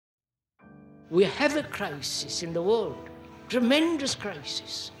we have a crisis in the world, tremendous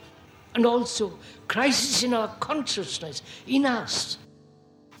crisis, and also crisis in our consciousness, in us.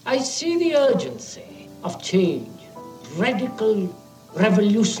 I see the urgency of change, radical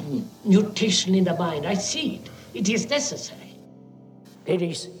revolution, mutation in the mind. I see it. It is necessary. There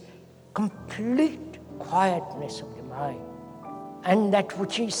is complete quietness of the mind, and that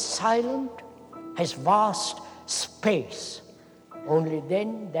which is silent has vast space. Only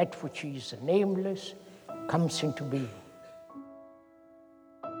then that which is nameless comes into being.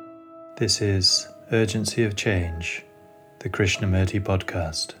 This is Urgency of Change, the Krishnamurti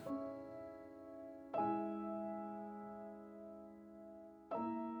podcast.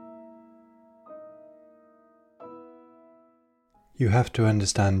 You have to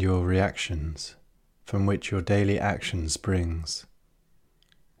understand your reactions, from which your daily action springs.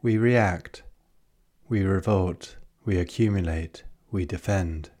 We react, we revolt, we accumulate, we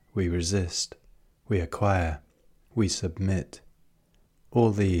defend, we resist, we acquire, we submit.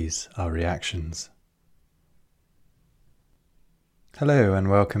 All these are reactions. Hello and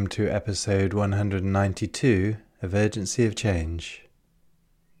welcome to episode 192 of Urgency of Change.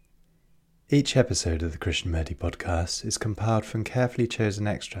 Each episode of the Krishnamurti podcast is compiled from carefully chosen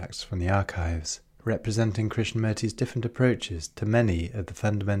extracts from the archives, representing Krishnamurti's different approaches to many of the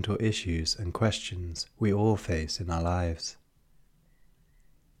fundamental issues and questions we all face in our lives.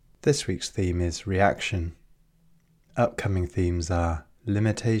 This week's theme is reaction. Upcoming themes are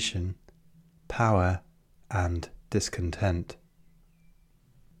limitation, power, and discontent.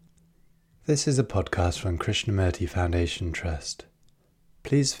 This is a podcast from Krishnamurti Foundation Trust.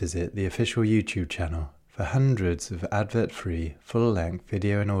 Please visit the official YouTube channel for hundreds of advert-free, full-length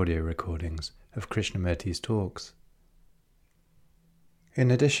video and audio recordings of Krishnamurti's talks. In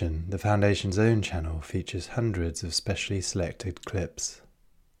addition, the Foundation's own channel features hundreds of specially selected clips.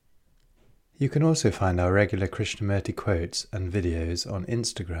 You can also find our regular Krishnamurti quotes and videos on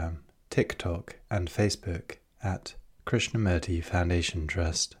Instagram, TikTok, and Facebook at Krishnamurti Foundation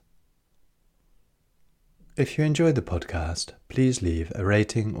Trust. If you enjoyed the podcast, please leave a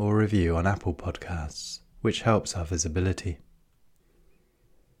rating or review on Apple Podcasts, which helps our visibility.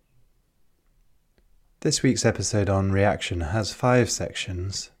 This week's episode on reaction has 5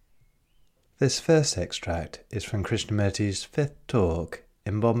 sections. This first extract is from Krishnamurti's 5th talk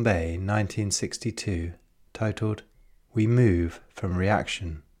in Bombay, 1962, titled, "We Move from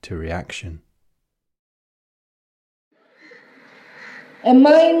Reaction to Reaction." A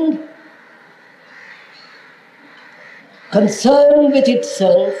mind concerned with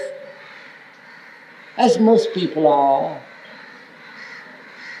itself, as most people are,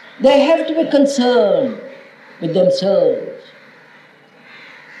 they have to be concerned with themselves.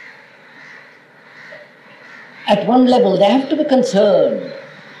 At one level, they have to be concerned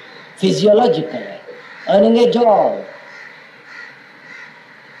physiologically, earning a job.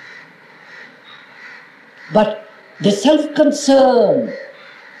 But the self-concern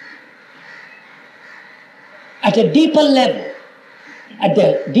at a deeper level, at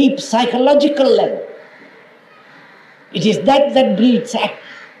the deep psychological level, it is that breeds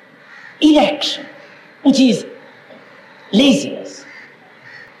inaction, which is laziness.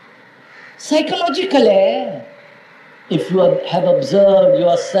 Psychologically, if you have observed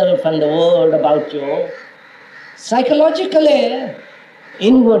yourself and the world about you, psychologically,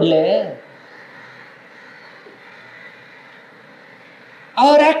 inwardly,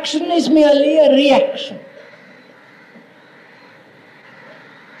 our action is merely a reaction.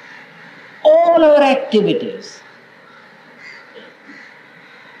 All our activities,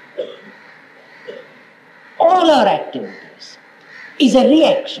 is a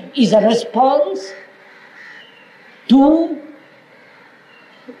reaction, is a response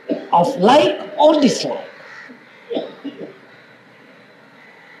of like or dislike.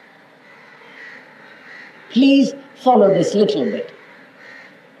 Please follow this little bit,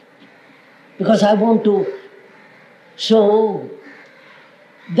 because I want to show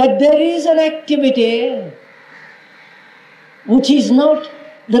that there is an activity which is not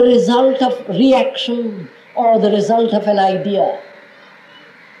the result of reaction or the result of an idea.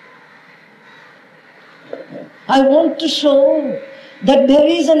 I want to show that there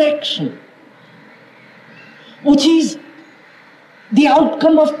is an action which is the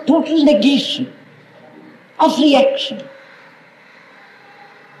outcome of total negation, of reaction.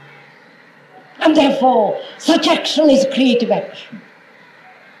 And therefore, such action is creative action.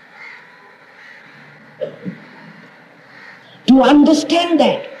 To understand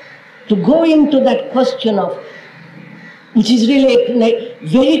that, to go into that question of, which is really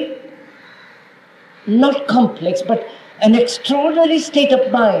very, not complex, but an extraordinary state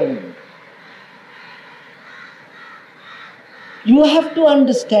of mind, You have to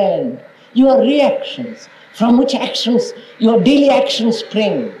understand your reactions, from which actions, your daily actions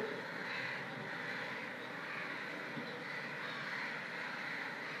spring.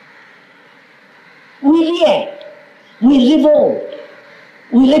 We react, we revolt,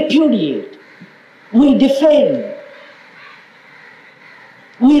 we repudiate, we defend,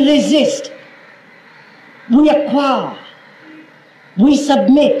 we resist, we acquire, we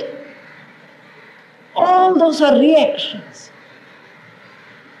submit. All those are reactions.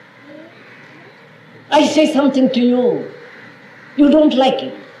 I say something to you, you don't like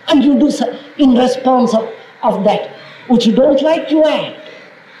it, and you do so in response of that which you don't like, you act.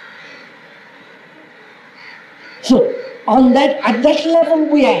 So at that level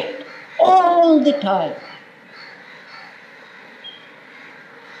we act all the time.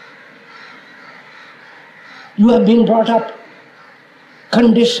 You have been brought up,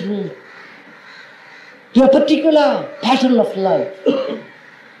 conditioned to a particular pattern of life.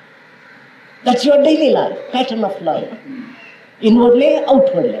 That's your daily life, pattern of life, inwardly,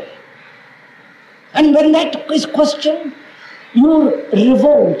 outwardly. And when that is questioned, you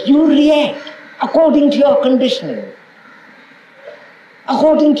revolt, you react according to your conditioning,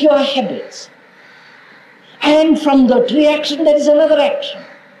 according to your habits. And from that reaction, there is another action.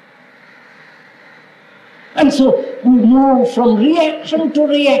 And so we move from reaction to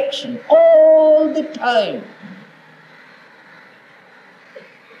reaction all the time.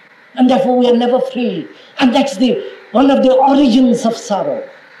 And therefore we are never free. And that's one of the origins of sorrow.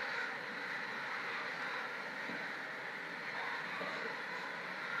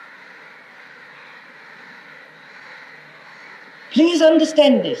 Please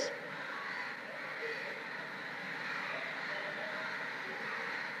understand this.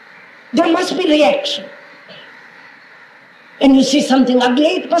 There must be reaction. When you see something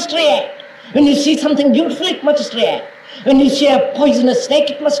ugly, it must react. When you see something beautiful, it must react. When you see a poisonous snake,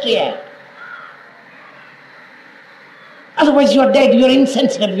 it must react. Otherwise you're dead, you're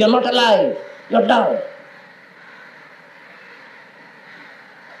insensitive, you're not alive, you're down.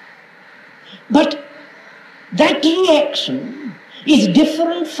 But that reaction is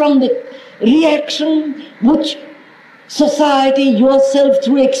different from the reaction which society, yourself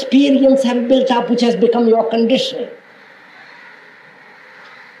through experience have built up, which has become your conditioning.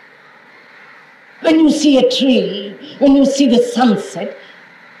 When you see a tree, when you see the sunset,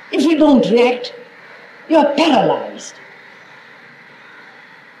 if you don't react, you are paralyzed.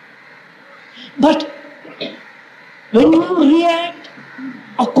 But when you react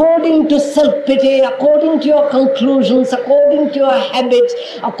according to self-pity, according to your conclusions, according to your habits,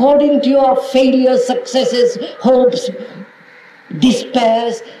 according to your failures, successes, hopes,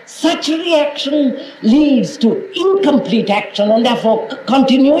 despairs, such reaction leads to incomplete action and therefore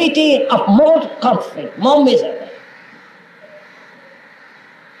continuity of more conflict, more misery.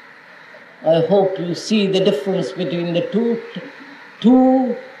 I hope you see the difference between the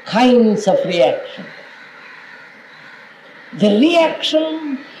two kinds of reaction. The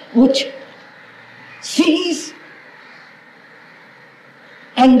reaction which sees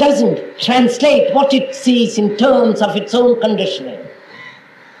and doesn't translate what it sees in terms of its own conditioning.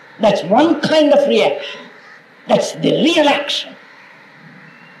 That's one kind of reaction. That's the real action.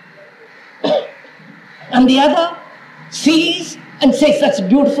 And the other sees and says, that's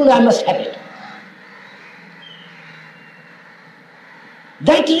beautiful, I must have it.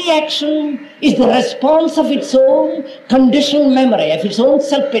 That reaction is the response of its own conditioned memory, of its own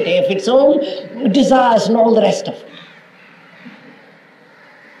self-pity, of its own desires and all the rest of it.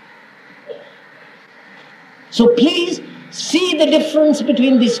 So please see the difference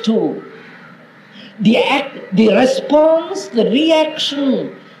between these two. The response, the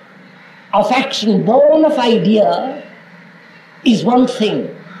reaction of action born of idea is one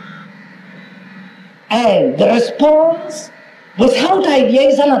thing. And the response without idea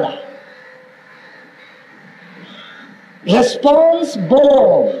is another. Response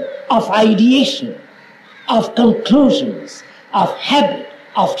born of ideation, of conclusions, of habit,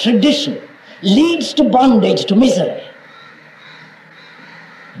 of tradition, leads to bondage, to misery.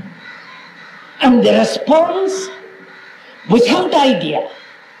 And the response without idea,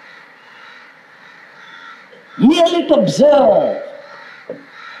 merely to observe,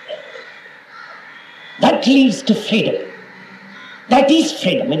 that leads to freedom. That is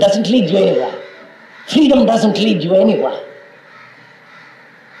freedom. It doesn't lead you anywhere. Freedom doesn't lead you anywhere.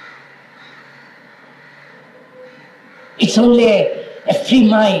 It's only a free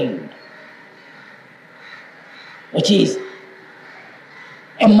mind, which is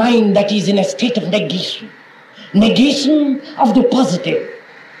a mind that is in a state of negation. Negation of the positive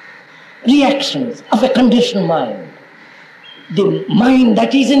reactions of a conditioned mind. the mind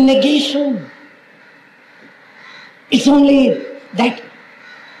that is in negation. It's only that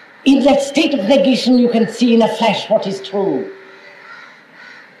in that state of negation you can see in a flash what is true.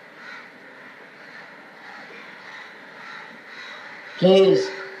 Please,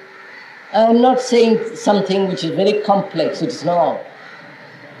 I'm not saying something which is very complex, it's not.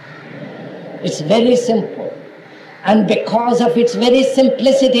 It's very simple. And because of its very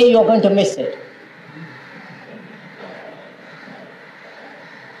simplicity, you're going to miss it.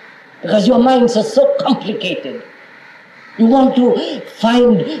 Because your minds are so complicated. You want to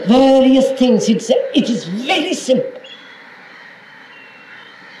find various things. It is very simple.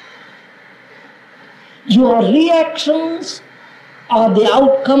 Your reactions are the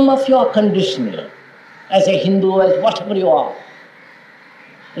outcome of your conditioning. As a Hindu, as whatever you are.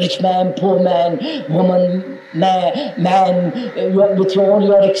 Rich man, poor man, woman, man, with all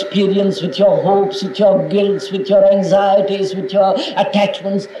your experience, with your hopes, with your guilts, with your anxieties, with your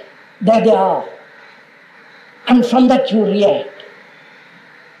attachments, there they are. And from that you react.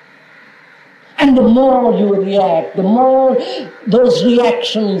 And the more you react, the more those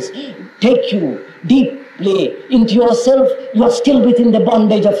reactions take you deeply into yourself, you are still within the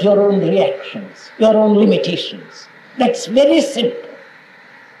bondage of your own reactions, your own limitations. That's very simple.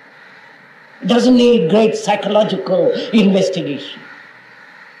 It doesn't need great psychological investigation.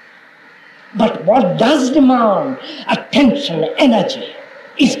 But what does demand attention, energy,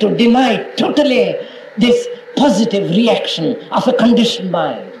 is to deny totally this positive reaction of a conditioned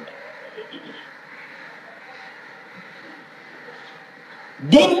mind.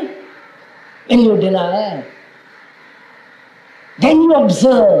 Then, when you deny, then you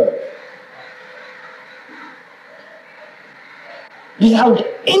observe without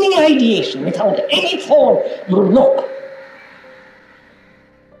any ideation, without any thought, you look.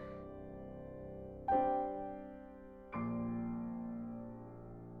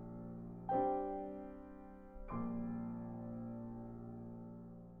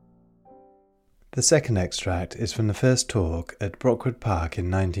 The second extract is from the first talk at Brockwood Park in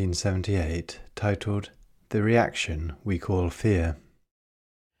 1978, titled The Reaction We Call Fear.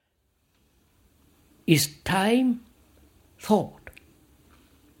 Is time thought?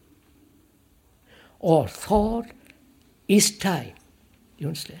 Or thought is time? You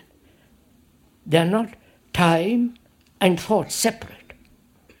understand? They are not time and thought separate.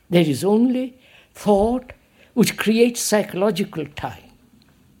 There is only thought which creates psychological time.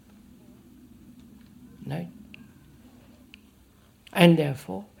 Right? And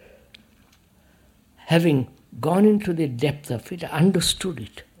therefore, having gone into the depth of it, understood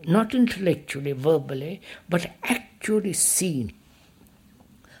it, not intellectually, verbally, but actually seen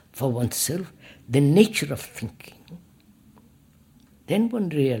for oneself the nature of thinking, then one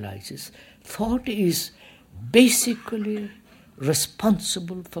realizes thought is basically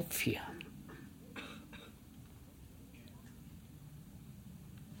responsible for fear.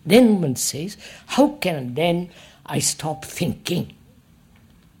 Then one says, how can then I stop thinking?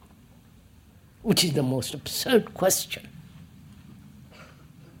 Which is the most absurd question.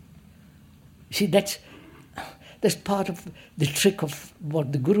 See, that's part of the trick of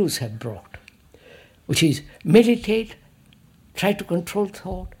what the gurus have brought, which is meditate, try to control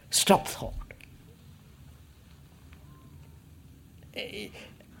thought, stop thought.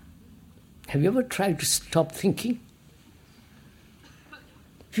 Have you ever tried to stop thinking?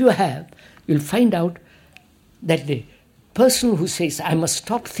 If you have, you'll find out that the person who says, I must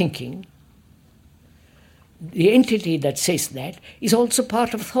stop thinking, the entity that says that is also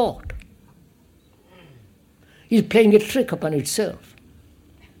part of thought. It's playing a trick upon itself.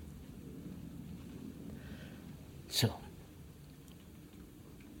 So,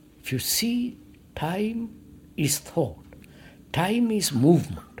 if you see, time is thought. Time is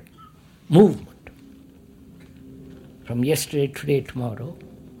movement. Movement. From yesterday, today, tomorrow.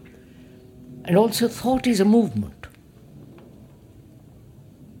 And also thought is a movement.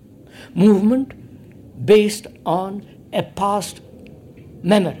 Movement based on a past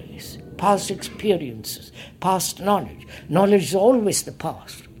memories, past experiences, past knowledge. Knowledge is always the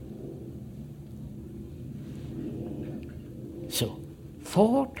past. So,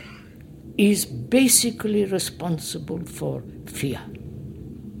 thought is basically responsible for fear.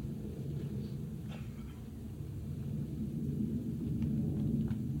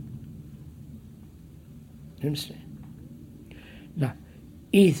 You understand? Now,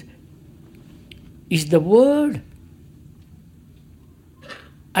 is the word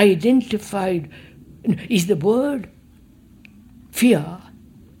identified, is the word fear,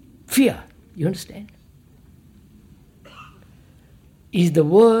 you understand? Is the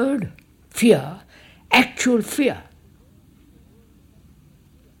word fear actual fear?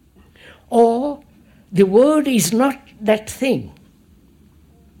 Or the word is not that thing.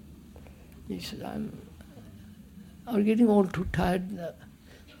 He says, I'm getting all too tired.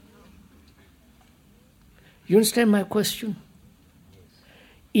 You understand my question?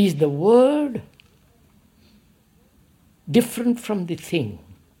 Is the word different from the thing?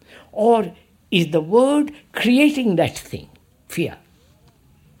 Or is the word creating that thing, fear?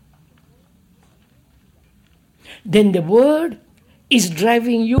 Then the word is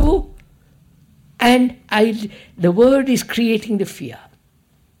driving you, and the word is creating the fear.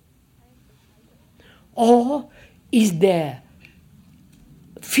 Or is there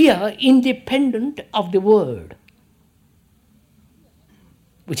fear independent of the word?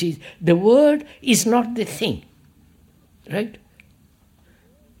 Which is, the word is not the thing. Right?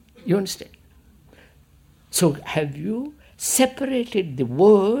 You understand? So have you separated the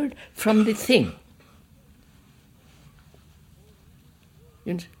word from the thing?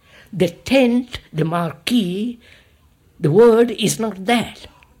 You understand? The tent, the marquee, the word is not that.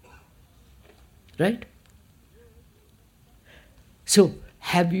 Right? So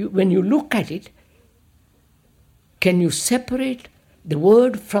have you, when you look at it, can you separate the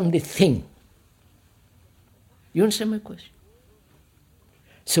word from the thing? You understand my question?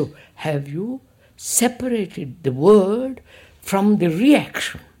 So have you separated the word from the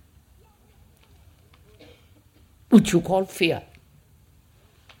reaction, which you call fear?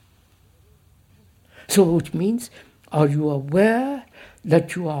 So which means, are you aware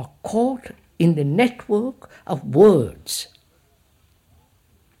that you are caught in the network of words?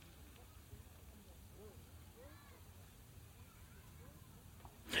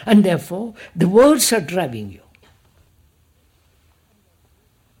 And therefore, the words are driving you.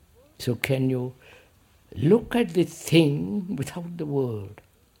 So can you look at the thing without the word?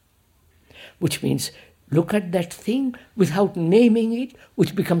 Which means, look at that thing without naming it,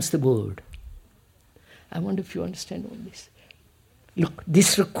 which becomes the word. I wonder if you understand all this. Look,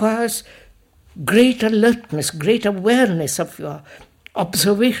 this requires great alertness, great awareness of your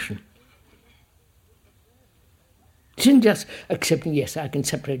observation. It isn't just accepting, yes, I can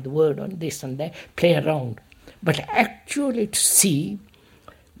separate the word on this and that, play around. But actually to see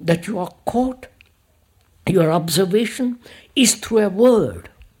that you are caught, your observation is through a word.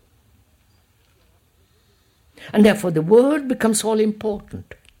 And therefore the word becomes all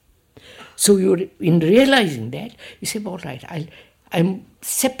important. So you're, in realizing that, you say, all right, I'm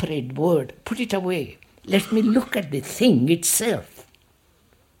separate word, put it away. Let me look at the thing itself.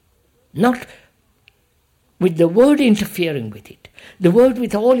 Not with the word interfering with it. The word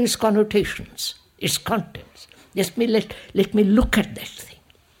with all its connotations, its contents. Let me look at that thing.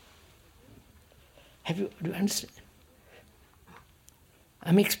 Do you understand?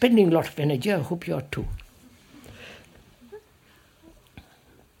 I'm expending a lot of energy, I hope you are too.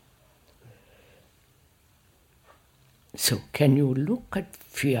 So can you look at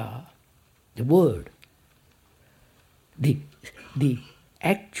fear, the word, the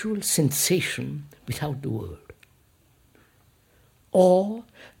actual sensation without the word? Or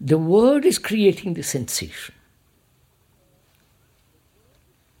the word is creating the sensation.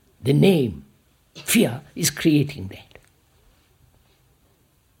 The name, fear, is creating that.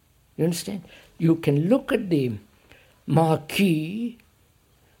 You understand? You can look at the marquee,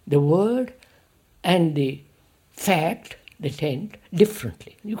 the word, and the fact, the tent,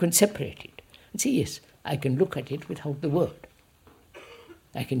 differently. You can separate it and say, yes, I can look at it without the word.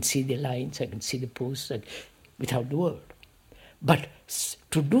 I can see the lines, I can see the posts without the word. But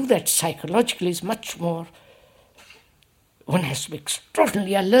to do that psychologically is much more, one has to be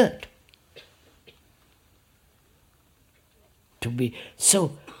extraordinarily alert. To be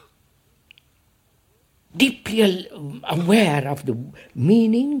so deeply aware of the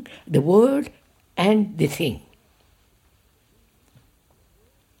meaning, the word, and the thing.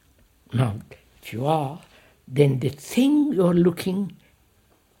 Now, if you are, then the thing you're looking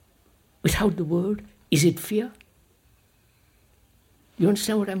without the word, is it fear? You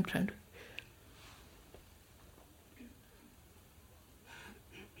understand what I'm trying to?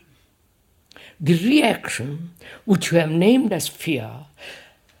 The reaction, which you have named as fear,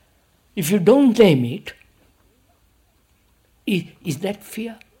 if you don't name it, is that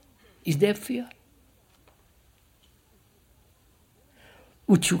fear? Is there fear?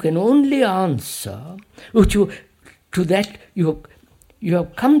 Which you can only answer, you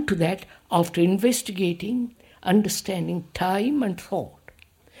have come to that after investigating, understanding time and thought.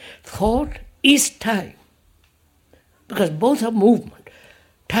 Thought is time, because both are movement.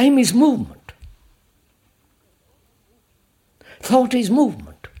 Time is movement. Thought is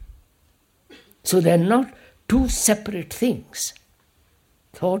movement. So they are not two separate things.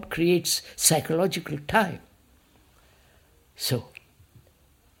 Thought creates psychological time. So,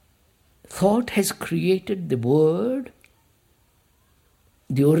 thought has created the word,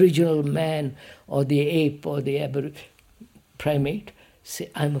 the original man or the ape or the primate, say,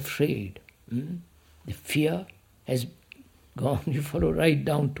 I'm afraid. The fear has gone, you follow, right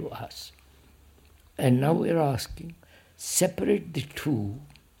down to us. And now we're asking, separate the two,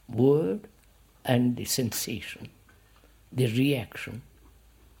 word and the sensation, the reaction,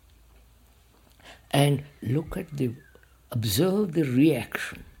 and observe the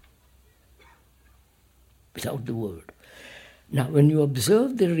reaction without the word. Now, when you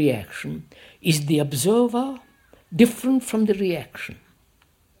observe the reaction, is the observer different from the reaction?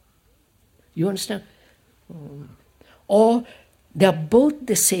 You understand? Or they are both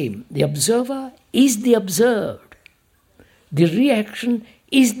the same. The observer is the observed. The reaction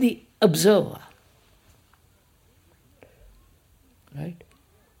is the observer. Right?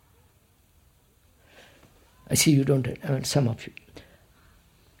 I see you don't, some of you.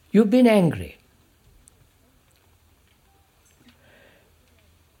 You've been angry.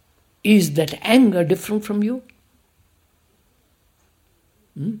 Is that anger different from you?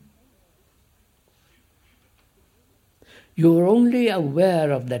 You are only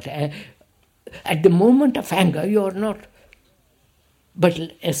aware of that. At the moment of anger, you are not. But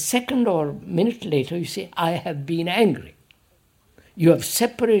a second or minute later, you say, I have been angry. You have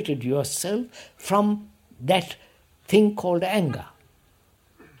separated yourself from that thing called anger.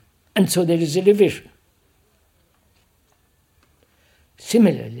 And so there is a division.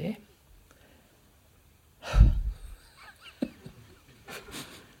 Similarly,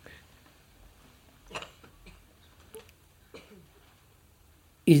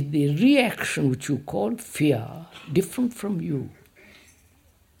 is the reaction which you call fear different from you?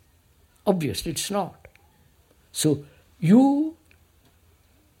 Obviously, it's not. So you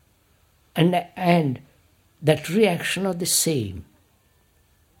and that reaction are the same.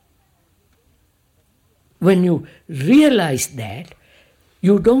 When you realize that,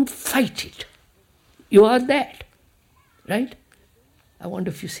 you don't fight it. You are that, right? I wonder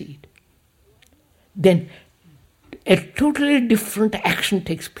if you see it. Then a totally different action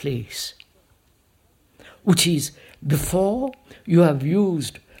takes place, which is before you have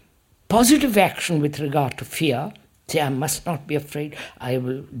used positive action with regard to fear. Say, I must not be afraid, I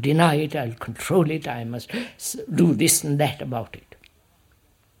will deny it, I'll control it, I must do this and that about it.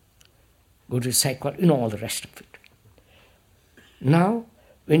 Go to psychology, all the rest of it. Now,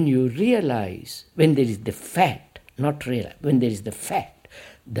 when you realize, when there is the fact, not realize, when there is the fact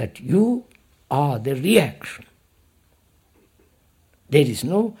that you are the reaction, there is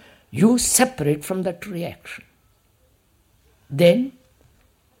no, you separate from that reaction, then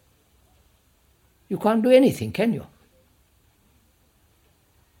you can't do anything, can you?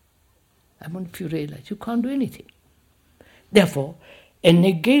 I wonder if you realize, you can't do anything. Therefore, a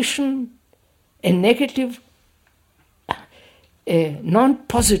negation, a negative, a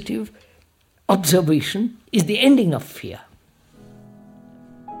non-positive observation is the ending of fear.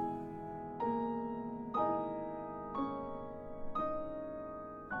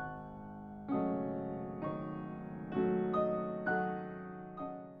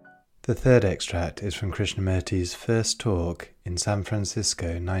 The third extract is from Krishnamurti's first talk in San Francisco,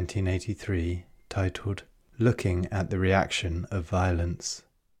 1983, titled Looking at the Reaction of Violence.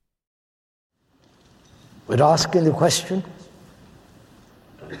 We're asking the question.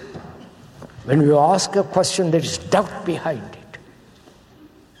 When you ask a question, there is doubt behind it.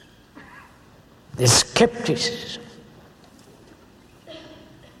 There's skepticism.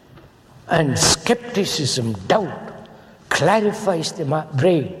 And skepticism, doubt, clarifies the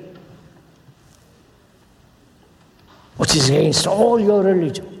brain, which is against all your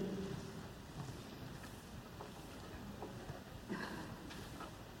religion.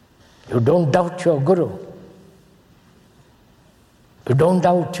 You don't doubt your guru. You don't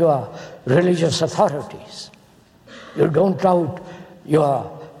doubt your religious authorities. You don't doubt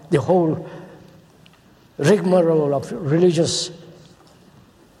the whole rigmarole of religious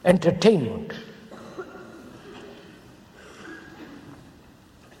entertainment.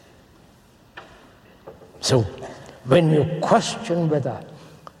 So, when you question whether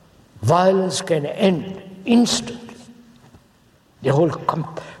violence can end instantly, the whole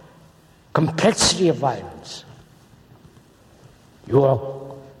complexity of violence, you are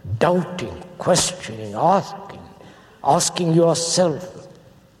doubting, questioning, asking yourself.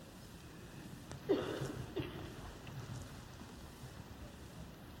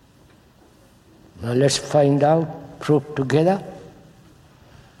 Now let's find out, probe together,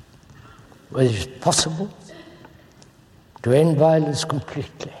 whether it's possible to end violence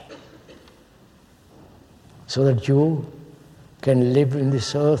completely, so that you can live in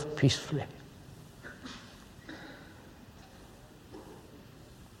this earth peacefully.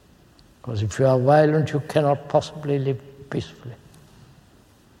 Because if you are violent, you cannot possibly live peacefully.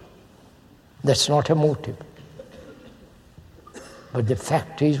 That's not a motive. But the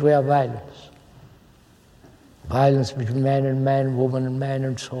fact is we are violence. Violence between man and man, woman and man,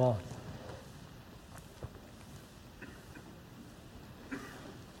 and so on.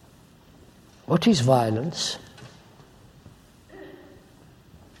 What is violence?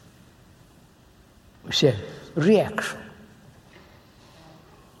 It's a reaction.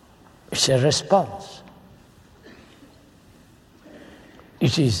 It's a response.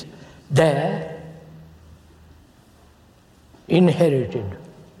 It is there, inherited,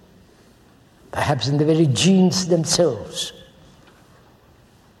 perhaps in the very genes themselves.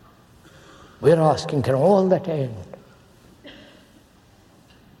 We're asking, can all that end?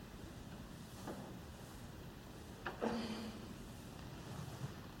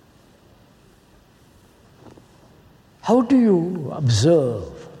 How do you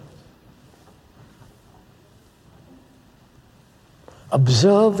observe?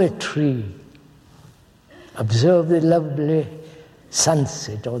 Observe a tree. Observe the lovely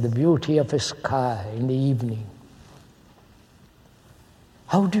sunset or the beauty of a sky in the evening.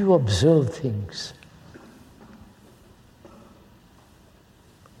 How do you observe things?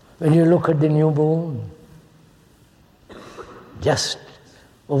 When you look at the new moon, just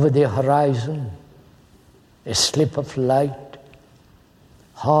over the horizon, a slip of light,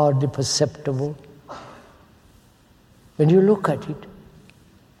 hardly perceptible. When you look at it,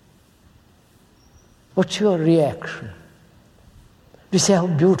 what's your reaction? Do you say how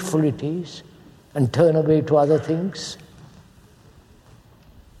beautiful it is and turn away to other things?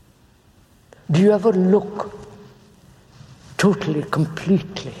 Do you ever look totally,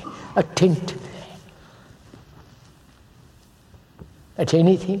 completely, attentively at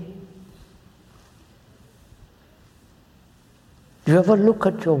anything? Do you ever look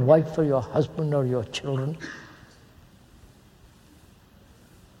at your wife or your husband or your children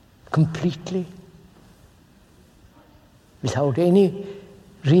completely, without any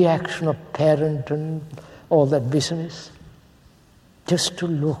reaction of parent and all that business? Just to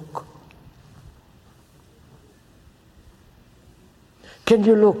look. Can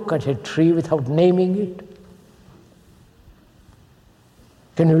you look at a tree without naming it?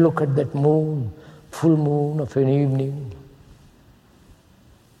 Can you look at that moon, full moon of an evening,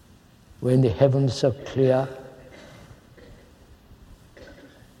 when the heavens are clear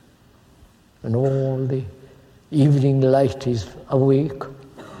and all the evening light is awake?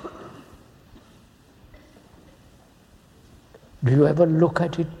 Do you ever look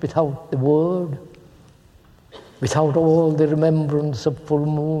at it without the word? Without all the remembrance of full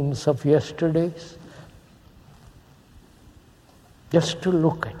moons of yesterdays? Just to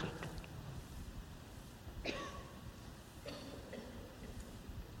look at it.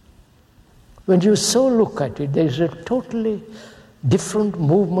 When you so look at it, there is a totally different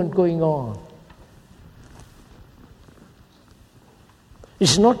movement going on.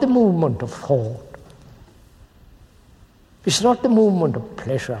 It's not the movement of thought. It's not the movement of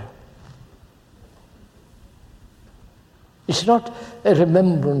pleasure. It's not a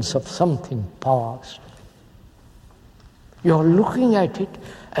remembrance of something past. You're looking at it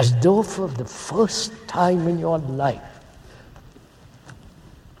as though for the first time in your life,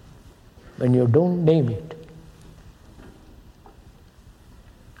 when you don't name it.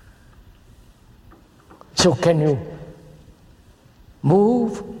 So can you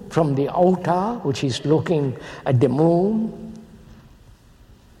move from the outer, which is looking at the moon,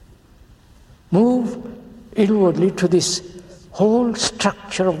 move inwardly to this whole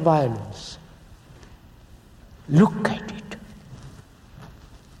structure of violence? Look at it.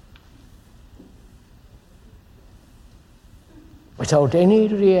 Without any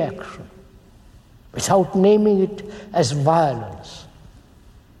reaction, without naming it as violence.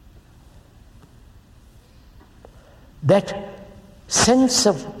 That sense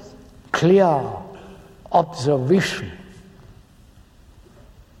of clear observation,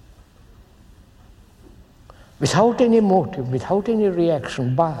 without any motive, without any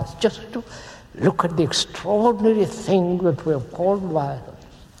reaction, bias, just to look at the extraordinary thing that we have called violence.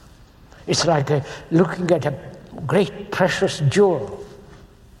 It's like looking at a great precious jewel.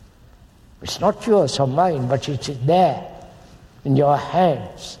 It's not yours or mine, but it's there in your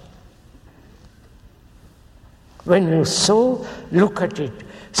hands. When you so look at it,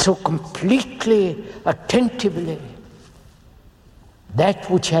 so completely, attentively, that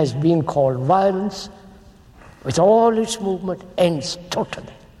which has been called violence with all its movement, ends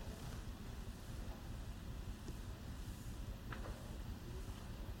totally.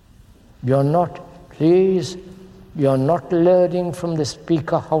 You're not learning from the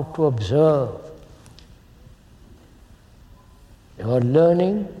speaker how to observe. You're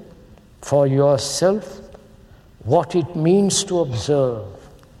learning for yourself what it means to observe.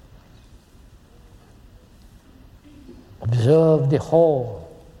 Observe the whole.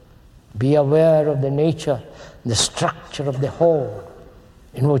 Be aware of the nature, the structure of the whole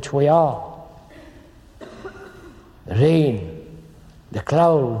in which we are. The rain, the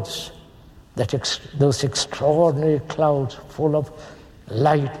clouds, those extraordinary clouds full of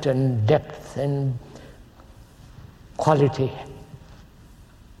light and depth and quality.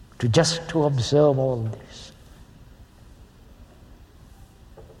 To observe all this.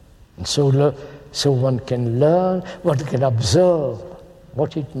 And so one can learn, one can observe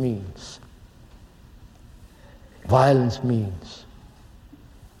what it means. Violence means.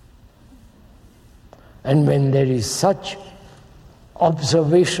 And when there is such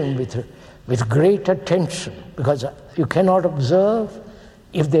observation with great attention, because you cannot observe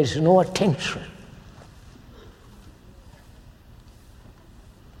if there is no attention.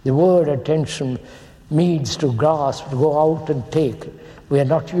 The word attention means to grasp, to go out and take. We are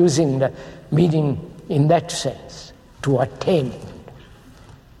not using the meaning in that sense. To attend.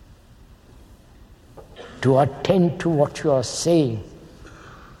 To attend to what you are saying.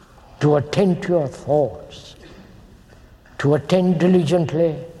 To attend to your thoughts. To attend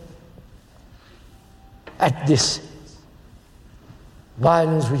diligently at this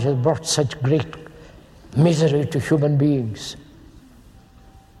violence which has brought such great misery to human beings.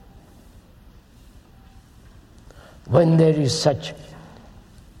 When there is such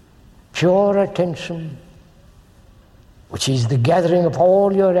pure attention, which is the gathering of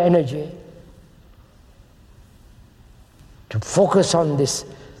all your energy, to focus on this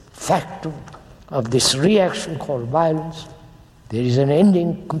fact of this reaction called violence, there is an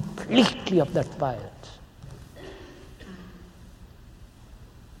ending completely of that violence.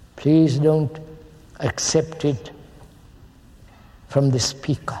 Please don't accept it from the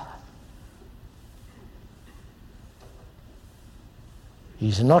speaker.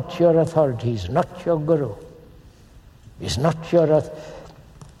 He's not your authority, he's not your guru. He's not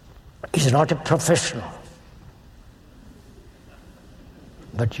a professional.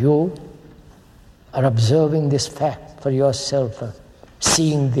 But you are observing this fact for yourself,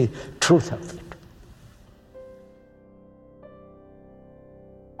 seeing the truth of it.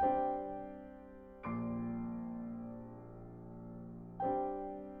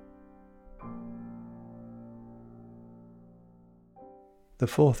 The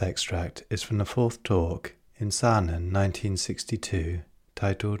fourth extract is from the fourth talk in Saanen 1962,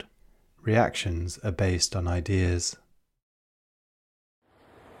 titled Reactions are Based on Ideas.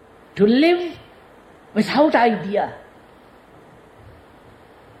 To live without idea,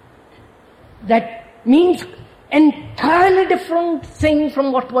 that means entirely different thing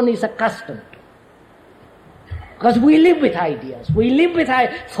from what one is accustomed to. Because we live with ideas, we live with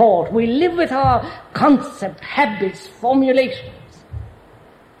our thought, we live with our concept, habits, formulations.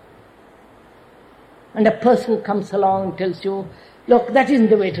 And a person comes along and tells you, look, that isn't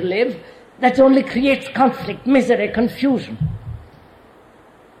the way to live. That only creates conflict, misery, confusion.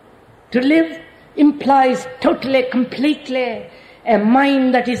 To live implies totally, completely a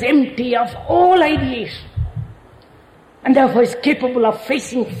mind that is empty of all ideation and therefore is capable of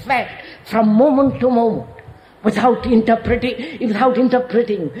facing fact from moment to moment without interpreting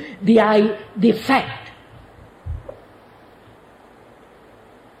the fact.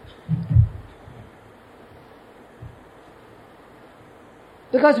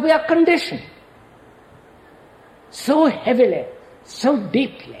 Because we are conditioned so heavily, so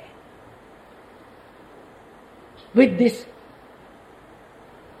deeply with this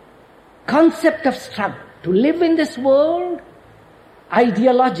concept of struggle, to live in this world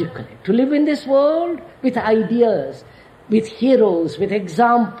ideologically, to live in this world with ideas, with heroes, with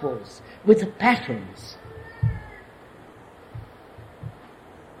examples, with patterns.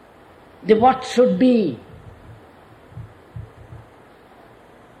 The what should be.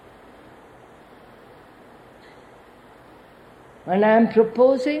 And I am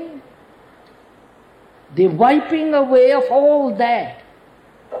proposing the wiping away of all that.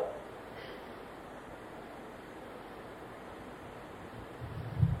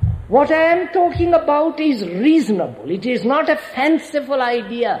 What I am talking about is reasonable. It is not a fanciful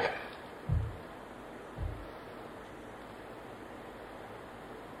idea.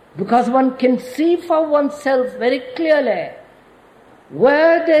 Because one can see for oneself very clearly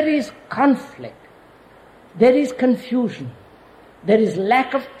where there is conflict, there is confusion, there is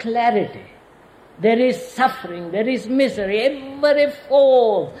lack of clarity, there is suffering, there is misery, every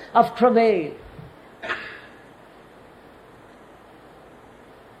form of travail.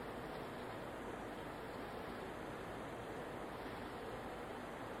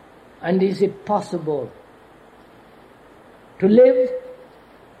 And is it possible to live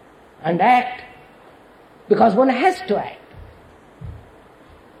and act? Because one has to act.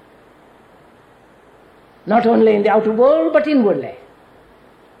 Not only in the outer world, but inwardly.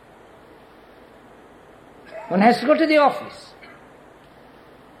 One has to go to the office.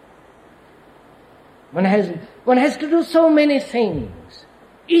 One has to do so many things.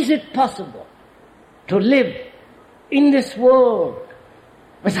 Is it possible to live in this world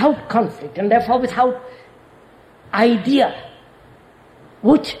without conflict and therefore without idea?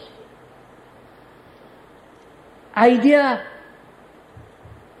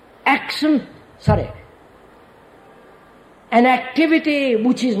 An activity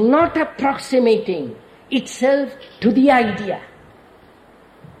which is not approximating itself to the idea.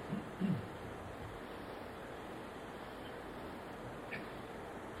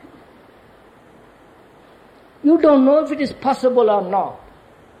 You don't know if it is possible or not.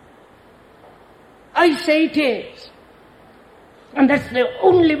 I say it is. And that's the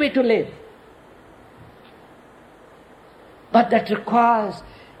only way to live. But that requires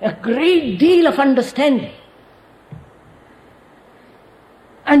a great deal of understanding.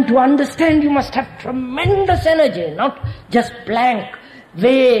 And to understand, you must have tremendous energy, not just blank,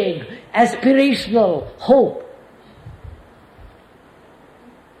 vague, aspirational hope.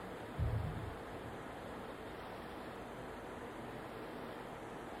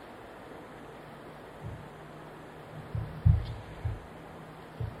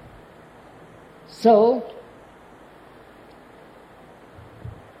 So,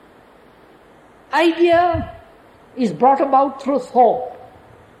 idea is brought about through thought.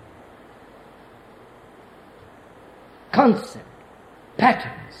 Concept,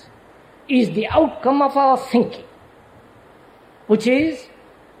 patterns, is the outcome of our thinking, which is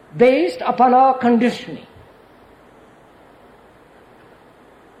based upon our conditioning.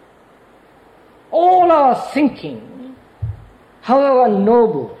 All our thinking, however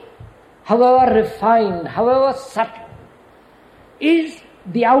noble, however refined, however subtle, is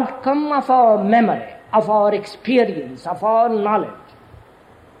the outcome of our memory, of our experience, of our knowledge.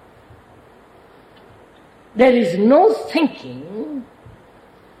 There is no thinking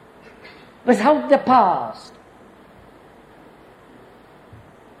without the past.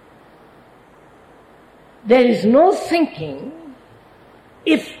 There is no thinking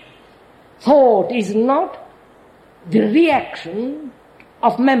if thought is not the reaction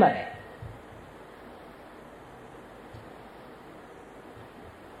of memory.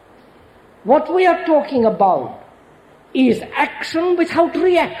 What we are talking about is action without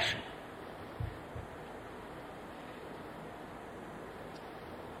reaction.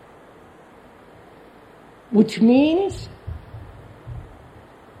 Which means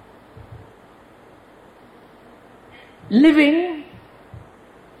living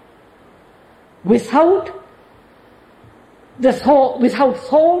without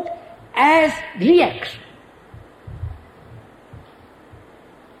thought as reaction.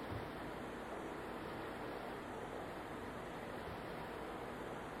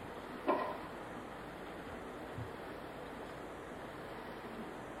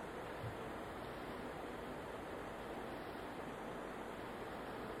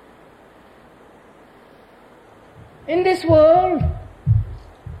 In this world,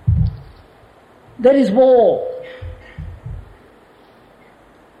 there is war.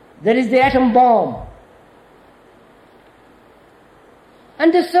 There is the atom bomb.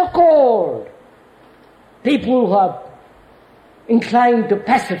 And the so-called people who are inclined to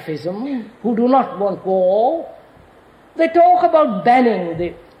pacifism, who do not want war, they talk about banning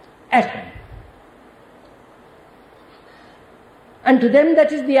the atom. And to them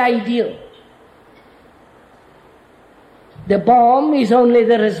that is the ideal. The bomb is only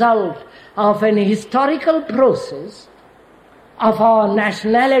the result of an historical process of our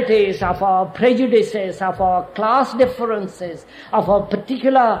nationalities, of our prejudices, of our class differences, of our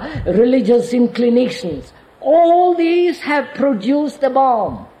particular religious inclinations. All these have produced the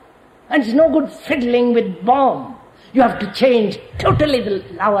bomb. And it's no good fiddling with bomb. You have to change totally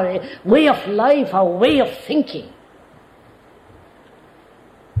our way of life, our way of thinking.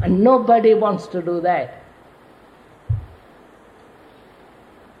 And nobody wants to do that.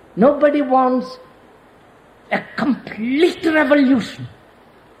 Nobody wants a complete revolution.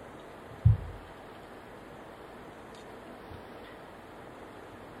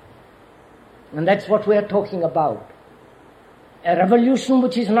 And that's what we are talking about. A revolution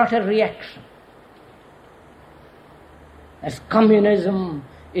which is not a reaction. As communism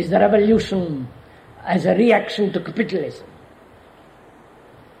is the revolution as a reaction to capitalism.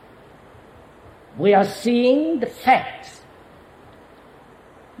 We are seeing the facts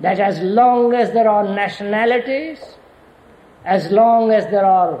that as long as there are nationalities, as long as there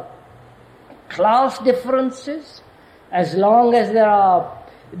are class differences, as long as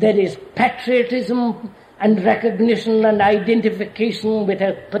there is patriotism and recognition and identification with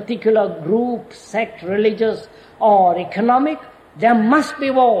a particular group, sect, religious or economic, there must be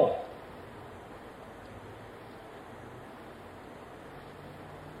war.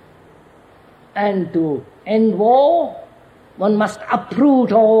 And to end war, one must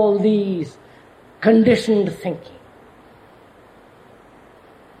uproot all these conditioned thinking.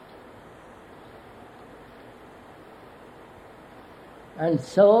 And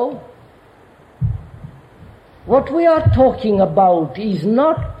so, what we are talking about is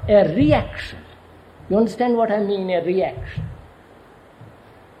not a reaction. You understand what I mean, a reaction?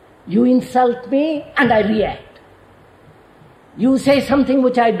 You insult me and I react. You say something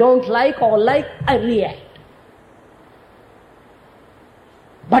which I don't like or like, I react.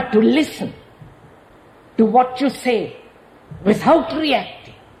 But to listen to what you say without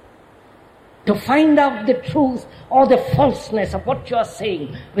reacting, to find out the truth or the falseness of what you are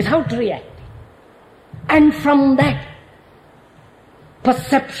saying without reacting, and from that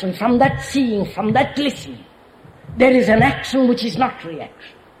perception, from that seeing, from that listening, there is an action which is not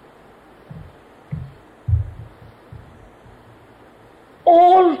reaction.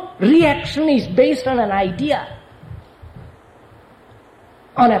 All reaction is based on an idea,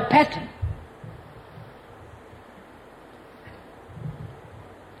 on a pattern.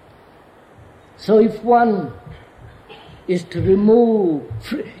 So if one is to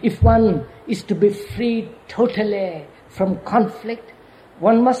if one is to be freed totally from conflict,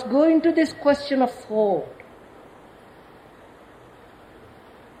 one must go into this question of thought,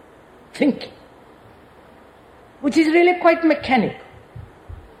 thinking, which is really quite mechanical.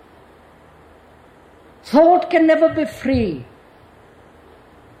 Thought can never be free.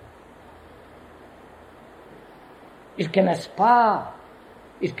 It can aspire,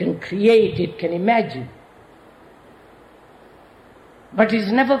 it can create, it can imagine. But it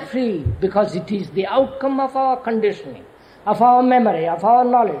is never free because it is the outcome of our conditioning, of our memory, of our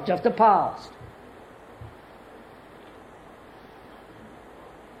knowledge of the past.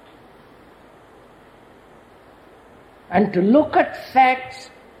 And to look at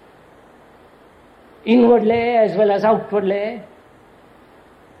facts inwardly as well as outwardly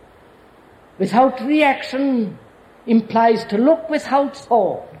without reaction implies to look without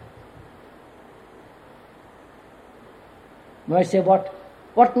thought. You might say,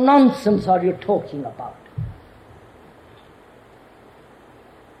 what nonsense are you talking about?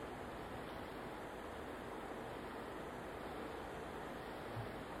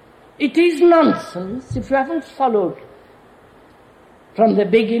 It is nonsense if you haven't followed from the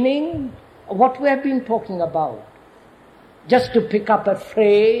beginning what we have been talking about. Just to pick up a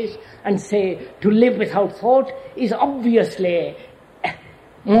phrase and say to live without thought is obviously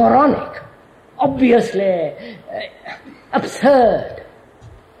moronic, obviously absurd.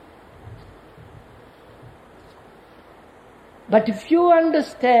 But if you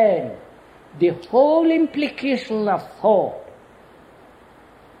understand the whole implication of thought,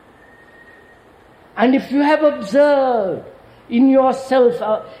 and if you have observed in yourself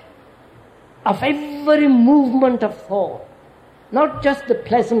of every movement of thought, not just the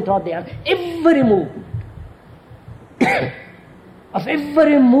pleasant or the every movement, of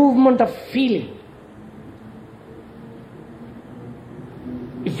every movement of feeling,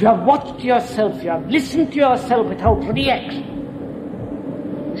 if you have watched yourself, you have listened to yourself without reaction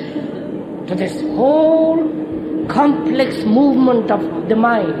to this whole complex movement of the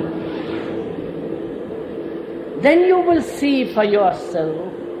mind, then you will see for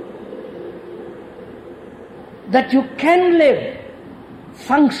yourself that you can live,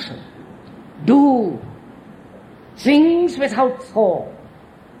 function, do things without thought.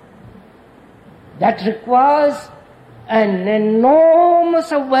 That requires an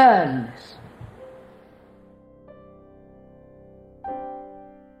enormous awareness.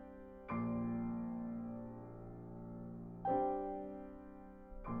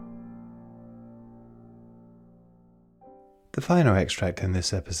 The final extract in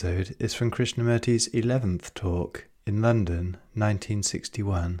this episode is from Krishnamurti's 11th talk in London,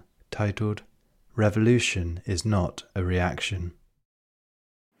 1961, titled Revolution is Not a Reaction.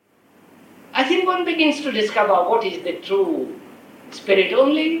 I think one begins to discover what is the true spirit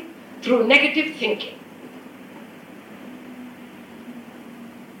only through negative thinking.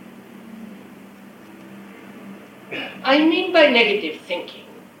 I mean by negative thinking,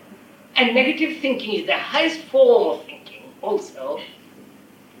 and negative thinking is the highest form of thinking also.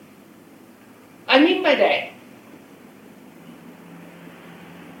 I mean by that,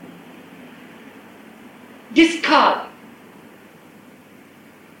 discard,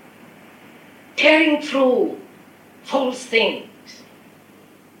 tearing through false things,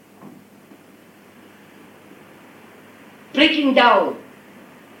 breaking down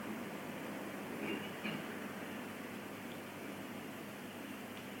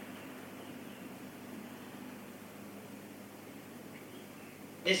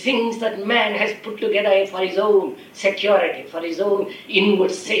the things that man has put together for his own security, for his own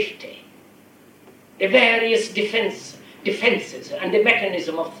inward safety. The various defenses and the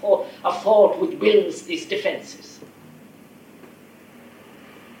mechanism of thought which builds these defenses.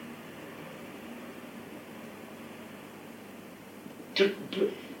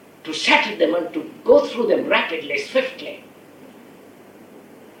 To shatter them and to go through them rapidly, swiftly,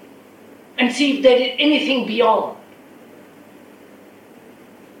 and see if there is anything beyond.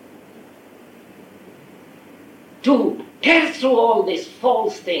 To tear through all these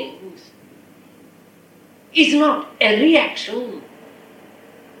false things is not a reaction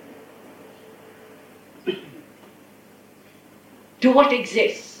to what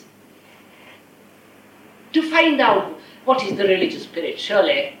exists. To find out what is the religious spirit,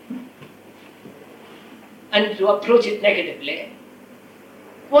 surely, and to approach it negatively,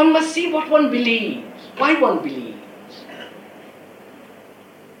 one must see what one believes, why one believes.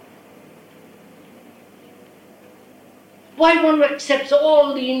 Why one accepts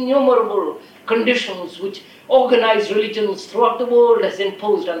all the innumerable conditions which organized religions throughout the world has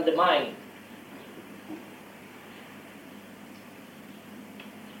imposed on the mind.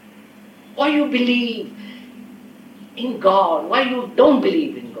 Why you believe in God, why you don't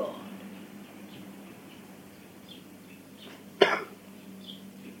believe in God.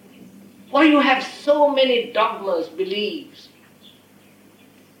 Why you have so many dogmas, beliefs.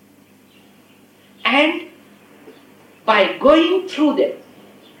 And by going through them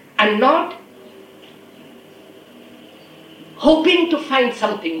and not hoping to find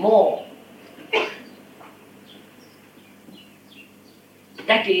something more,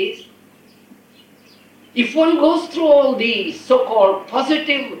 that is, if one goes through all these so-called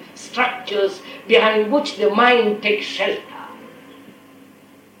positive structures behind which the mind takes shelter,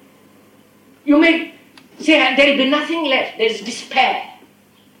 you may say there will be nothing left, there is despair.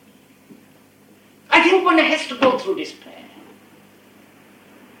 I think one has to go through despair.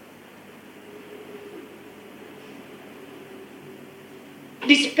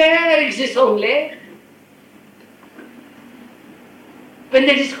 Despair exists only when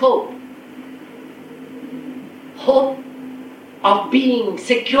there is hope. Hope of being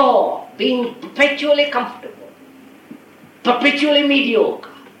secure, being perpetually comfortable, perpetually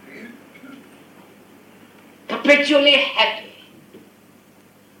mediocre, perpetually happy.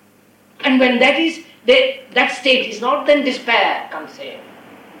 And when that state is not, then despair comes in.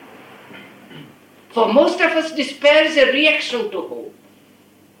 For most of us, despair is a reaction to hope.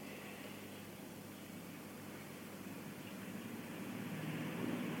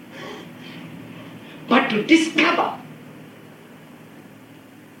 But to discover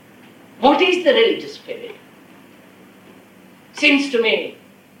what is the religious spirit, seems to me,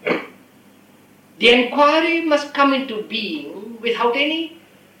 the inquiry must come into being without any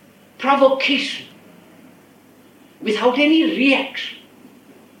provocation, without any reaction.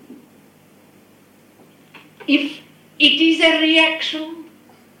 If it is a reaction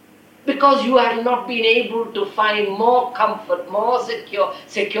because you have not been able to find more comfort, more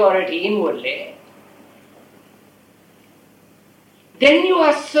security inwardly, then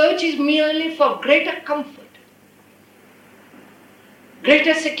your search is merely for greater comfort,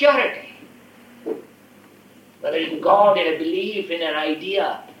 greater security. Whether in God, in a belief, in an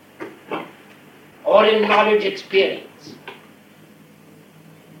idea, or in knowledge experience.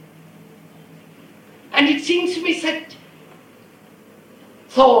 And it seems to be such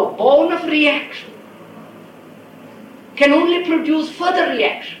thought, born of reaction, can only produce further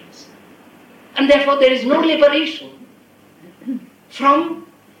reactions. And therefore there is no liberation from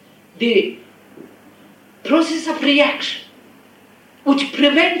the process of reaction which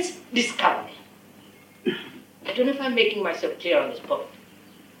prevents discovery. I don't know if I'm making myself clear on this point.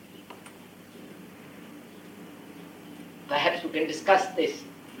 Perhaps we can discuss this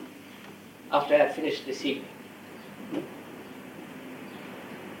after I have finished this evening.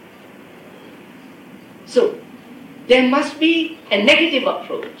 So, there must be a negative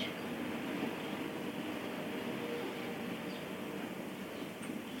approach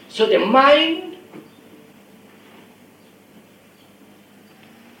So the mind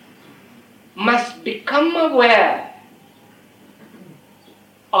must become aware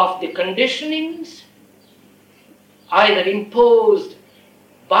of the conditionings either imposed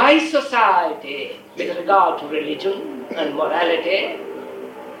by society with regard to religion and morality,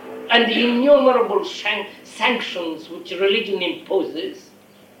 and the innumerable sanctions which religion imposes,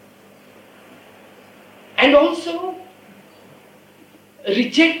 and also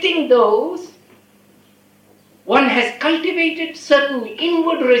rejecting those, one has cultivated certain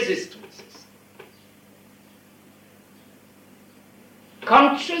inward resistances,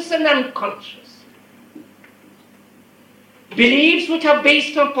 conscious and unconscious, beliefs which are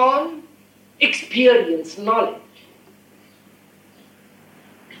based upon experience, knowledge,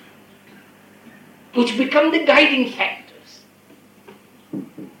 which become the guiding factors.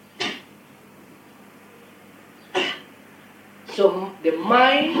 So the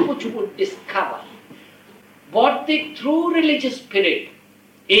mind which would discover what the true religious spirit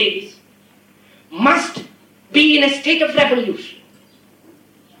is must be in a state of revolution.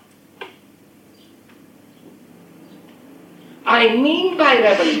 I mean by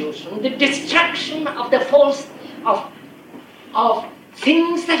revolution the destruction of the false, of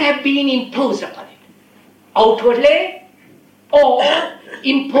things that have been imposed upon it, outwardly, or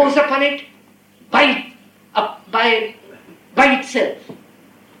imposed upon it by itself.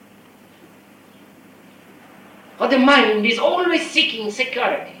 For the mind is always seeking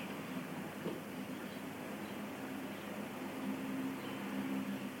security.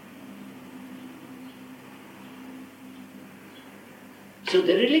 So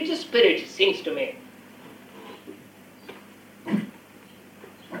the religious spirit, seems to me,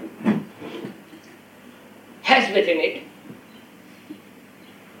 has within it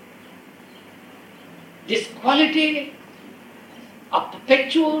this quality of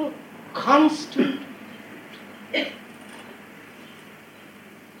perpetual, constant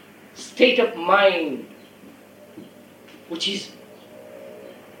state of mind, which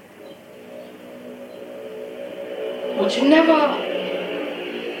never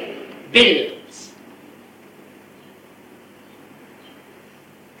builds,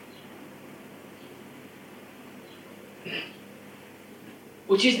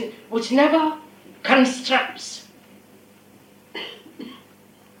 which never constructs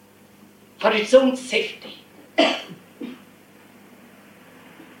for its own safety.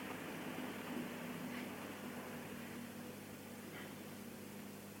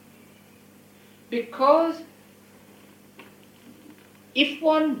 Because if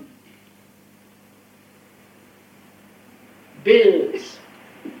one builds,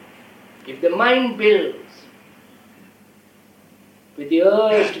 if the mind builds with the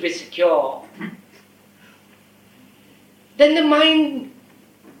urge to be secure, then the mind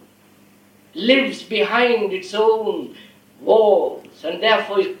lives behind its own walls and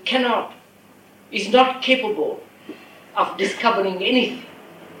therefore is not capable of discovering anything,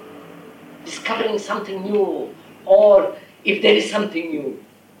 discovering something new, or if there is something new.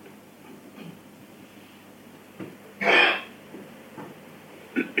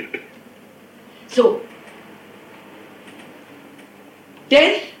 So,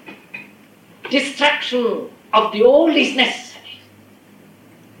 death, destruction of the old is necessary.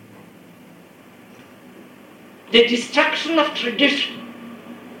 The destruction of tradition,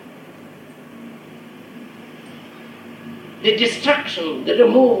 the destruction, the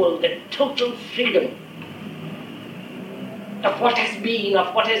removal, the total freedom of what has been,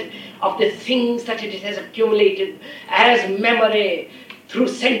 of the things that it has accumulated as memory through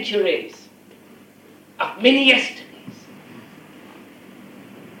centuries of many yesterdays.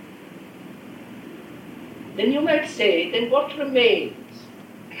 Then you might say, then what remains?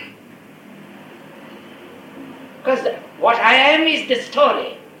 Because what I am is the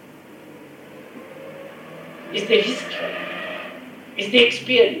story, is the history, is the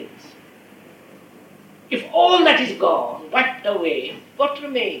experience. If all that is gone, wiped away, what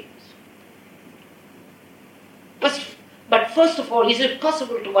remains? But first of all, is it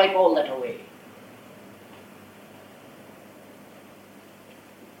possible to wipe all that away?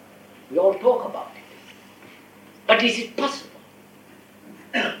 We all talk about it. But is it possible?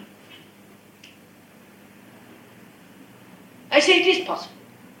 I say it is possible.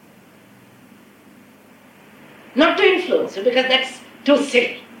 Not to influence it, because that's too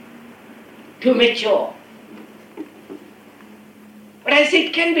silly, too mature. But I say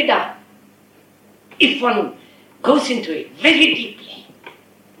it can be done if one goes into it very deeply.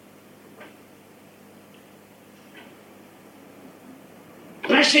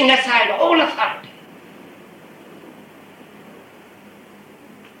 Brushing aside all authority.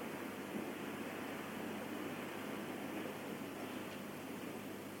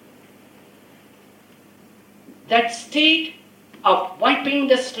 that state of wiping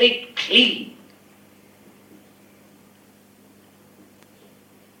the slate clean.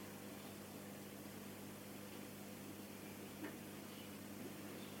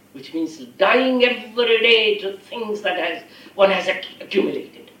 Which means dying every day to things that one has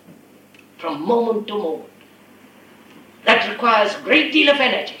accumulated from moment to moment. That requires a great deal of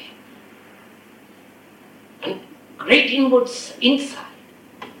energy and great inward insight.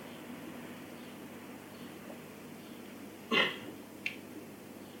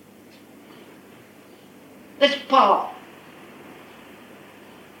 That's power.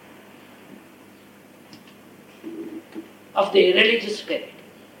 Of the religious spirit.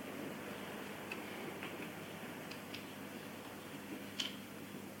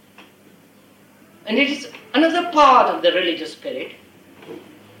 And it is another part of the religious spirit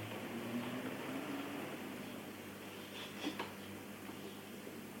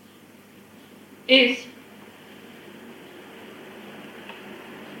is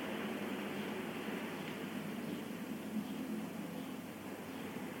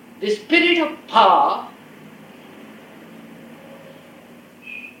the spirit of power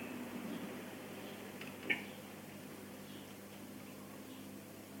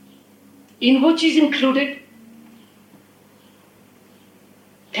in which is included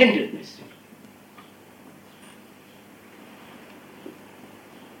tenderness,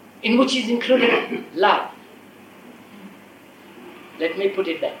 in which is included love. Let me put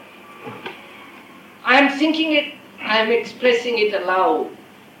it that way. I am thinking it, I am expressing it aloud.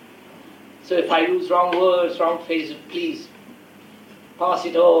 So if I use wrong words, wrong phrases, please pass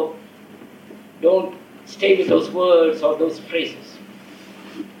it over. Don't stay with those words or those phrases.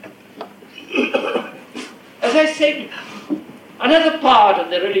 As I said, another part of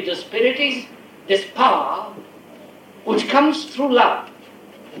the religious spirit is this power which comes through love.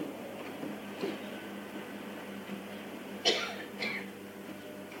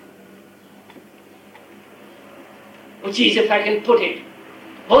 Which is, if I can put it,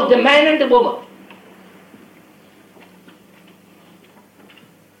 both the man and the woman.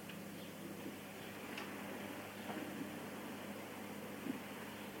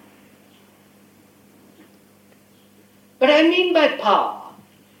 But I mean by power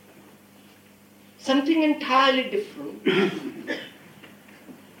something entirely different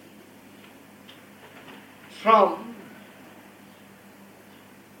from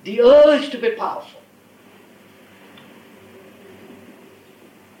the urge to be powerful,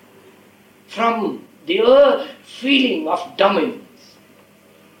 from the feeling of dominance.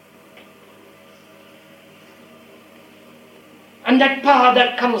 And that power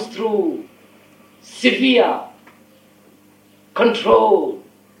that comes through severe control,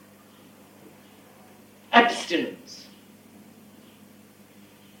 abstinence,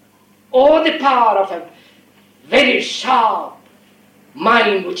 or the power of a very sharp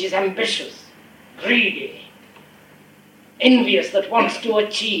mind which is ambitious, greedy, envious, that wants to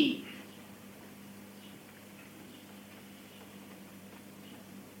achieve.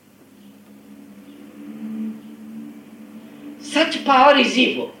 Such power is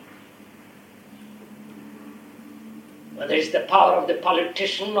evil. Whether it's the power of the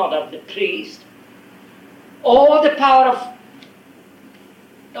politician or of the priest, or the power of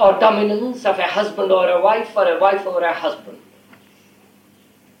or dominance of a husband or a wife over a husband.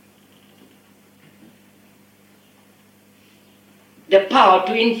 The power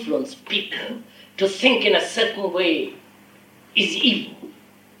to influence people to think in a certain way is evil.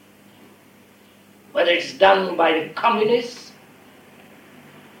 Whether it's done by the communists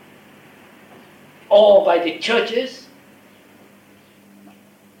or by the churches,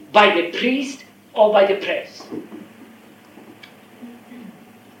 by the priest or by the press.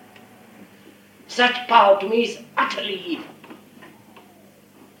 Such power to me is utterly evil.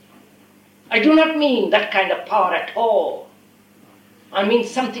 I do not mean that kind of power at all. I mean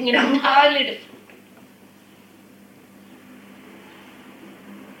something entirely different.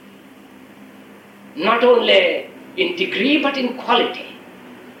 Not only in degree but in quality.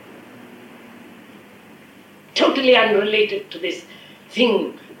 Totally unrelated to this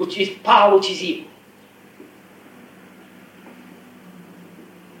thing which is power, which is evil.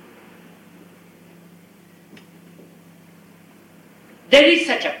 There is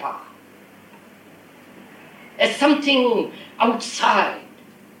such a power as something outside,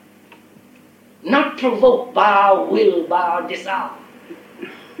 not provoked by our will, by our desire.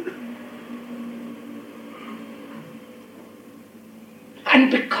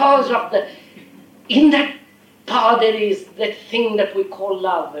 And because of in that power there is that thing that we call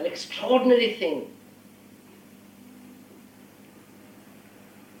love, an extraordinary thing.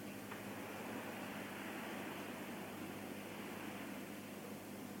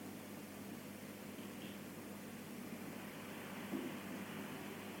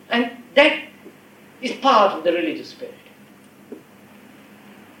 That is part of the religious spirit.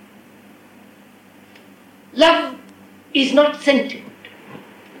 Love is not sentiment,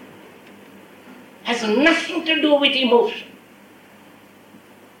 has nothing to do with emotion.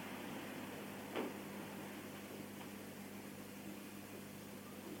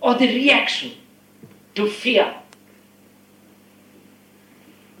 Or the reaction to fear.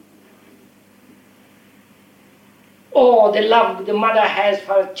 Or the love the mother has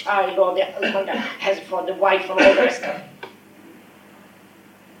for a child, or the husband has for the wife, and all the rest of it.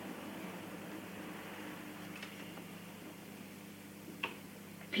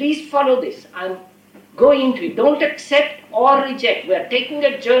 Please follow this. I'm going to it. Don't accept or reject. We are taking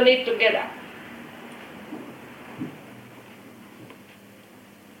a journey together.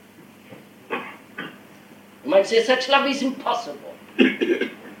 You might say such love is impossible.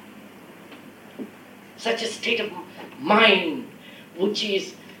 Such a state of mind which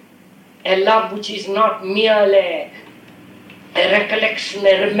is a love which is not merely a recollection,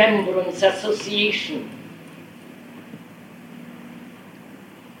 a remembrance, association.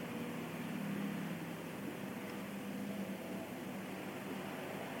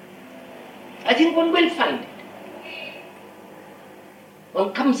 I think one will find it.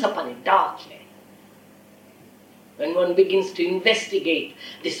 One comes upon it darkly. When one begins to investigate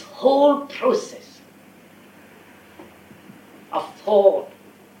this whole process of thought,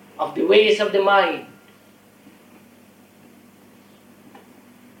 of the ways of the mind,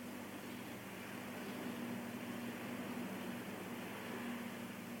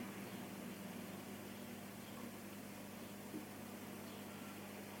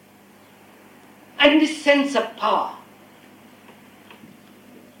 and this sense of power,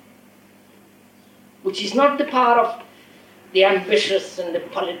 which is not the power of the ambitious and the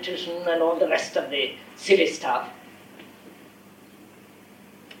politician and all the rest of the silly stuff.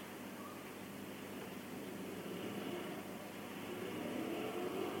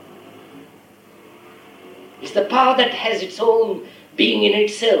 It's the power that has its own being in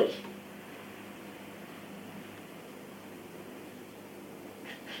itself.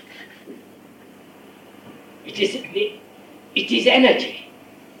 It is energy.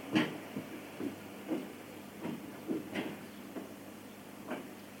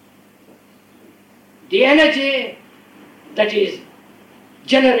 The energy that is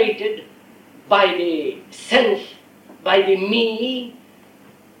generated by the self, by the me,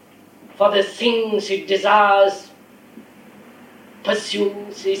 for the things it desires,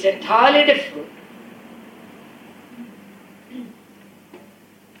 pursues, is entirely different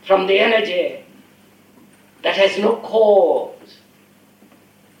from the energy that has no cause.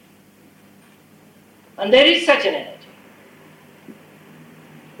 And there is such an energy.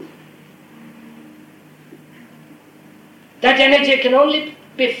 That energy can only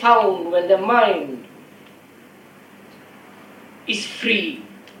be found when the mind is free.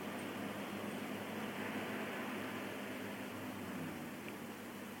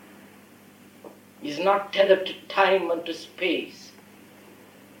 Is not tethered to time and to space.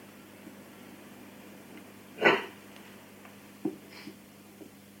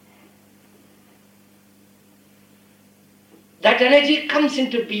 That energy comes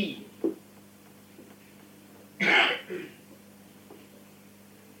into being.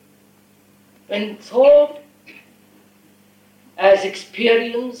 When thought, as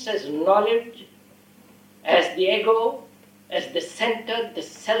experience, as knowledge, as the ego, as the center, the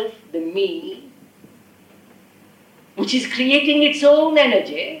self, the me, which is creating its own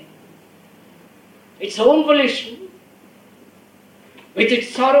energy, its own volition, with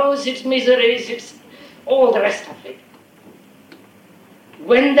its sorrows, its miseries, its all the rest of it.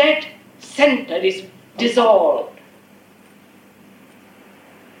 When that center is dissolved,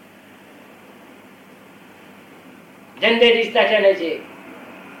 then there is that energy,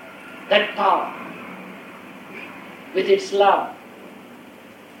 that power, with its love.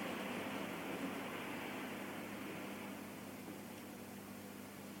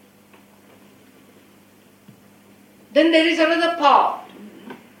 Then there is another part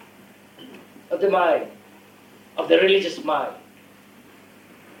of the mind, of the religious mind.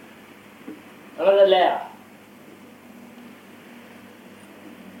 Another layer.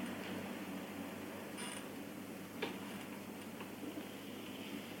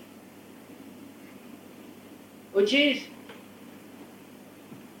 Which is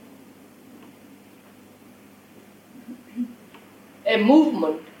a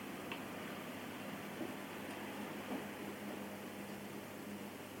movement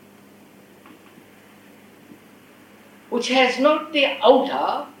which has not the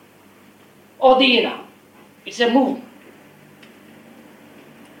outer or the inner. It's a movement.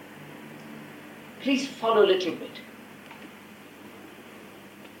 Please follow a little bit.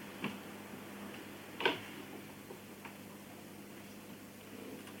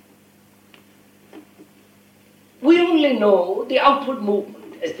 We only know the outward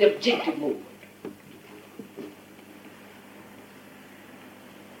movement as the objective movement.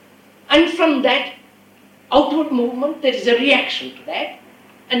 And from that outward movement, there is a reaction to that,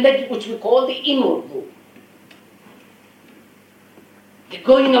 and that which we call the inward movement. The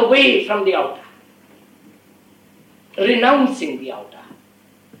going away from the outer, renouncing the outer,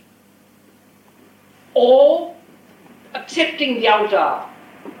 or accepting the outer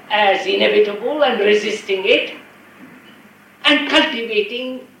as inevitable and resisting it, and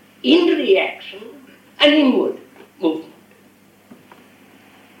cultivating in reaction an inward movement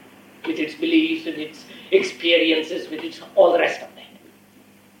with its beliefs, with its experiences, with its all the rest of that.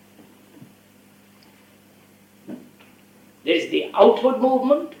 There is the outward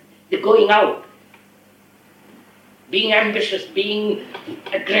movement, the going out, being ambitious, being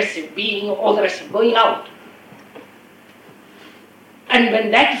aggressive, being all the rest of going out. And when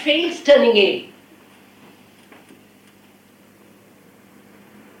that fails, turning in.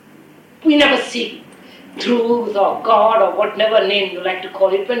 We never seek truth or God or whatever name you like to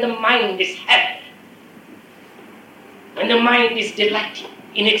call it when the mind is happy, when the mind is delighted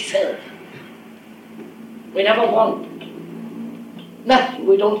in itself. We never want nothing.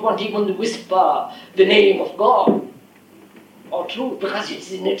 We don't want even to whisper the name of God or truth because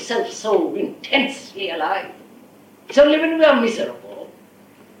it's in itself so intensely alive. It's only when we are miserable,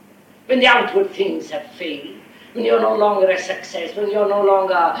 when the outward things have failed, when you're no longer a success, when you're no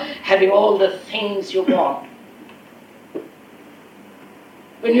longer having all the things you want,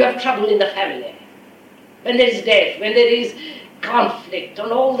 when you have trouble in the family, when there is death, when there is conflict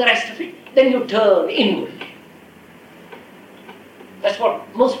and all the rest of it, then you turn inward. That's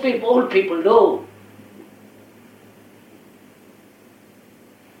what most people, old people do.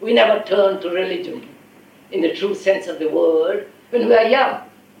 We never turn to religion in the true sense of the word when we are young.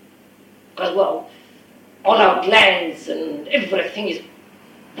 Because, well, all our glands and everything is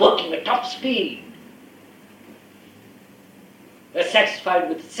working at top speed. We're satisfied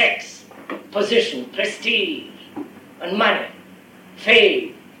with sex, position, prestige, and money,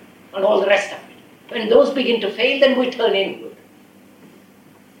 fame, and all the rest of it. When those begin to fail, then we turn inward.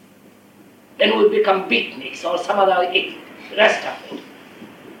 Then we become beatniks or some other rest of it.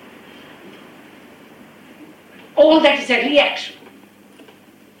 All that is a reaction.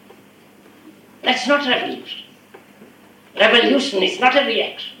 That's not revolution. Revolution is not a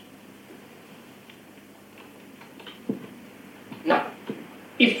reaction. Now,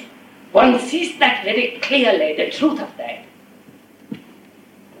 if one sees that very clearly, the truth of that,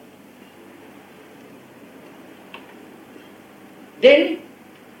 then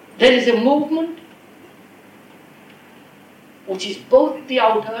there is a movement which is both the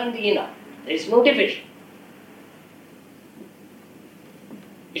outer and the inner. There is no division.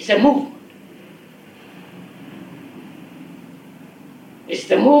 It's a movement. It's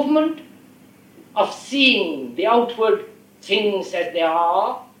the movement of seeing the outward things as they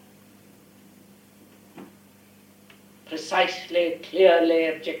are, precisely, clearly,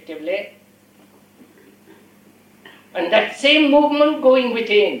 objectively, and that same movement going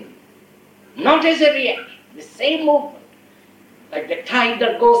within, not as a reaction, the same movement, like the tide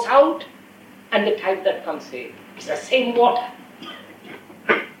that goes out and the tide that comes in. It's the same water.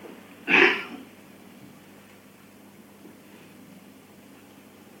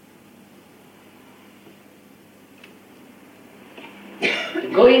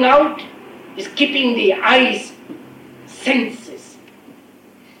 Going out is keeping the eyes, senses,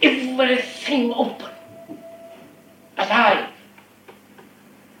 everything open, alive.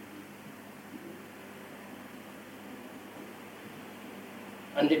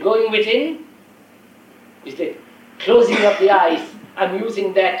 And the going within is the closing of the eyes. I'm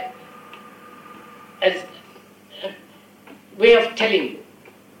using that as a way of telling you,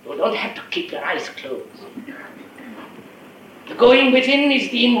 you don't have to keep your eyes closed. The going within is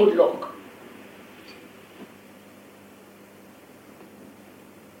the inward look.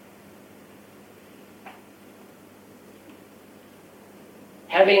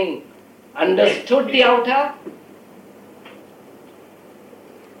 Having understood the outer,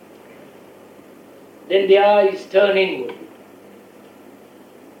 then the eyes turn inward.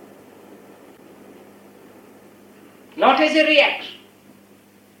 Not as a reaction.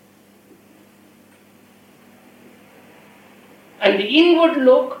 And the inward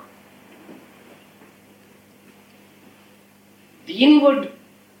look, the inward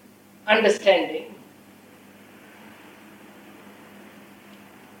understanding,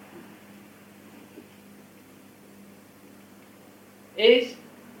 is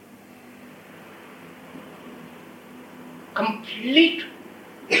complete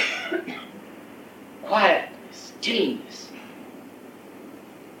quietness, stillness.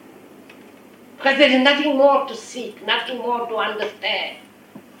 Because there is nothing more to seek, nothing more to understand.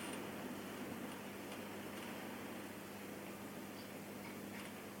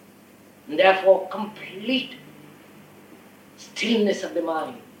 And therefore, complete stillness of the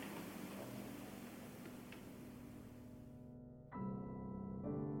mind.